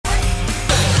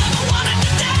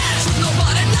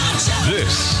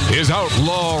is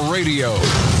Outlaw Radio.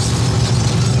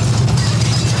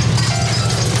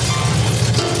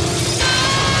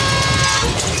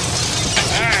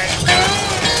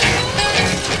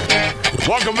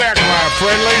 Welcome back, my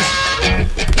friendlies.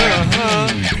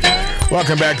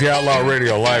 Welcome back to Outlaw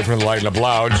Radio, live from the Lighten Up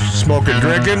Lounge. Smoking,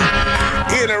 drinking,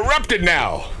 interrupted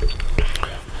now.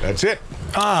 That's it.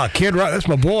 Kid Rock. That's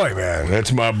my boy, man.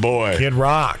 That's my boy. Kid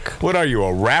Rock. What are you,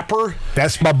 a rapper?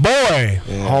 That's my boy,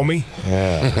 homie.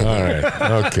 Yeah, all right.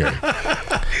 Okay.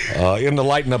 In the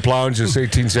Lighten Up Lounge, this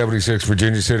 1876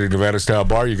 Virginia City, Nevada-style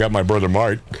bar, you got my brother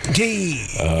Mart. Gee.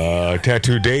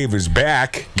 Tattoo Dave is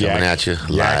back. Coming at you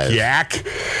live. Yak.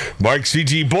 Mark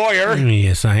C.G. Boyer.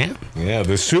 Yes, I am. Yeah,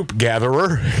 the soup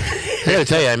gatherer. I got to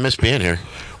tell you, I miss being here.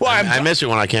 Well, I miss it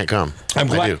when I can't come. I'm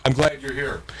glad you're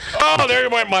here. Oh, there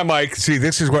went my mic. See,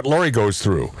 this is what Lori goes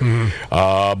through.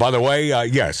 Mm-hmm. By the way,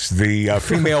 yes, the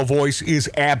female voice is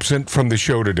absent from the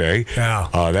show today. Yeah.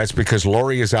 That's because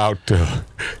Lori is out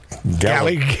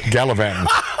gallivanting.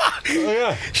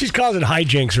 Yeah. She's causing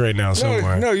hijinks right now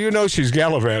somewhere. No, you know she's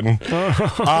gallivanting.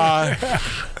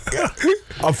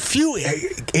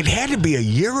 It had to be a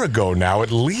year ago now,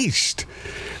 at least,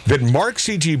 that Mark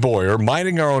C.G. Boyer,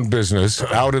 minding our own business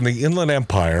out in the Inland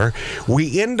Empire,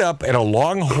 we end up at a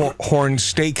Longhorn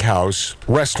Steakhouse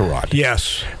restaurant.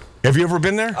 Yes. Have you ever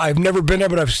been there? I've never been there,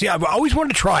 but I've always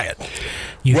wanted to try it.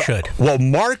 You should. Well,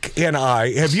 Mark and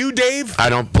I, have you, Dave? I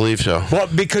don't believe so. Well,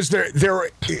 because there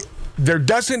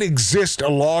doesn't exist a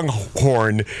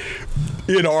Longhorn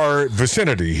in our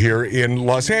vicinity here in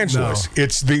Los Angeles. No.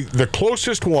 It's the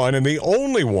closest one, and the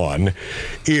only one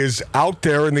is out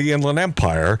there in the Inland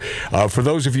Empire. For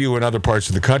those of you in other parts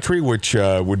of the country, which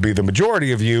would be the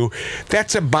majority of you,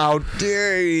 that's about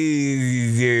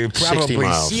probably 60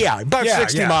 miles. Yeah, about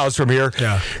 60 miles from here.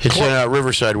 Yeah. It's in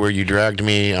Riverside where you dragged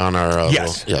me on our...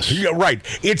 yes. Yeah, right.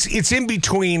 It's in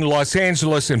between Los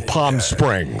Angeles and Palm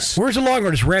Springs. Where's the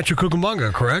Longhorn? It's Rancho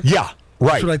Cucamonga, correct? Yeah.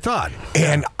 Right. That's what I thought.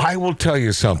 And I will tell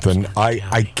you something.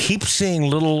 I keep seeing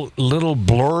little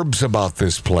blurbs about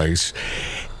this place,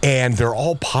 and they're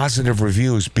all positive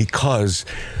reviews because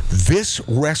this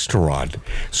restaurant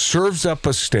serves up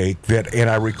a steak that, and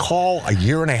I recall a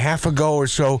year and a half ago or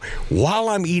so, while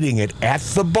I'm eating it at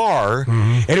the bar,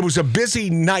 and it was a busy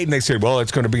night, and they said, well,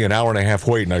 it's going to be an hour and a half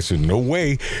wait. And I said, no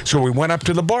way. So we went up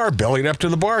to the bar, bellied up to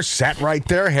the bar, sat right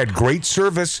there, had great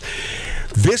service.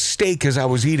 This steak, as I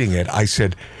was eating it, I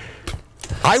said,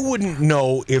 I wouldn't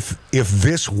know if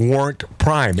this weren't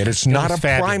prime, and it's not a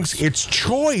prime. It's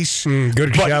choice,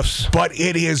 good chefs, but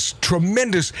it is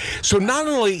tremendous. So not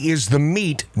only is the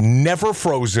meat never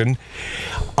frozen,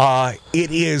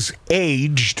 it is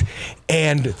aged,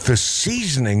 and the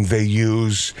seasoning they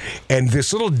use, and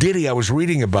this little ditty I was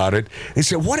reading about it, they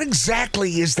said, what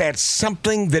exactly is that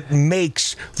something that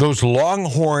makes those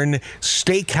Longhorn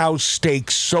Steakhouse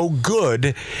steaks so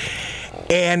good?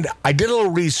 And I did a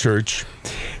little research.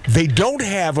 They don't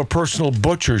have a personal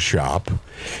butcher shop,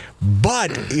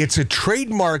 but it's a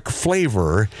trademark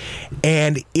flavor,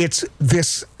 and it's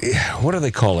this, what do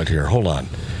they call it here? Hold on.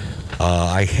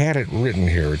 I had it written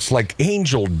here. It's like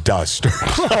angel dust.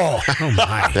 Oh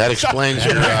my. That explains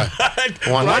your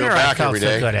one to go back every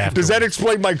day. Does that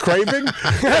explain my craving?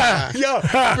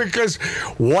 Yeah, because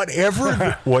whatever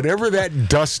that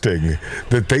dusting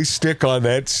that they stick on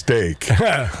that steak,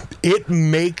 it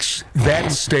makes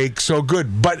that steak so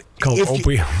good. But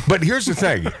but here's the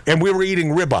thing, and we were eating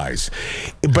ribeyes.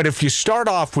 But if you start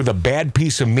off with a bad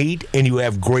piece of meat and you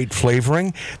have great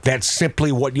flavoring, that's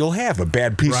simply what you'll have, a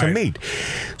bad piece of meat.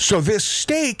 So this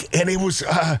steak, and it was,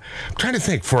 I'm trying to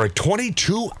think, for a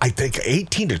 22, I think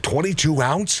 18 to 22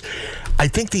 ounce, I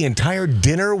think the entire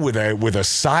dinner with a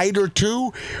side or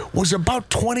two was about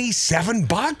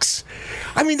 $27.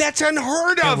 I mean, that's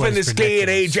unheard of in this day and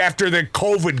age after the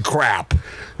COVID crap,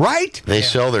 right? They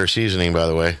sell their seasoning, by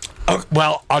the way.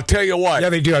 Well, I'll tell you what. Yeah,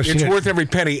 they do. It's worth every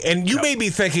penny. And you may be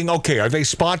thinking, okay, are they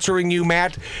sponsoring you,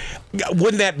 Matt?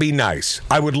 Wouldn't that be nice?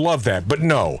 I would love that. But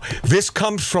no, this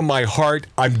comes from my heart.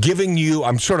 I'm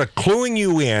sort of cluing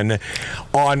you in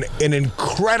on an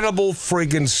incredible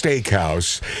friggin'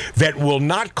 steakhouse that will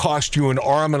not cost you an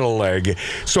arm and a leg.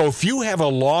 So if you have a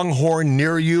Longhorn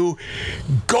near you,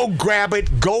 go grab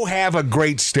it. Go have a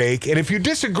great steak. And if you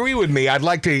disagree with me, I'd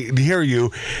like to hear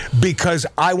you because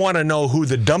I want to know who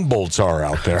the dumb bolts are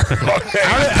out there.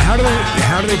 How do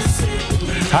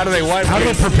they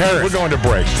prepare it? We're going to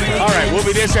break. All right, we'll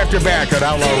be this after back on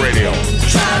Outlaw Radio.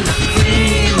 Trying to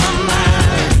free my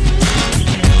mind.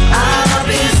 I'll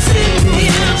be sitting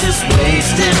here just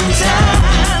wasting time.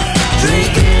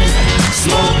 Drinking,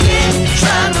 smoking,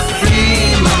 trying to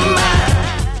free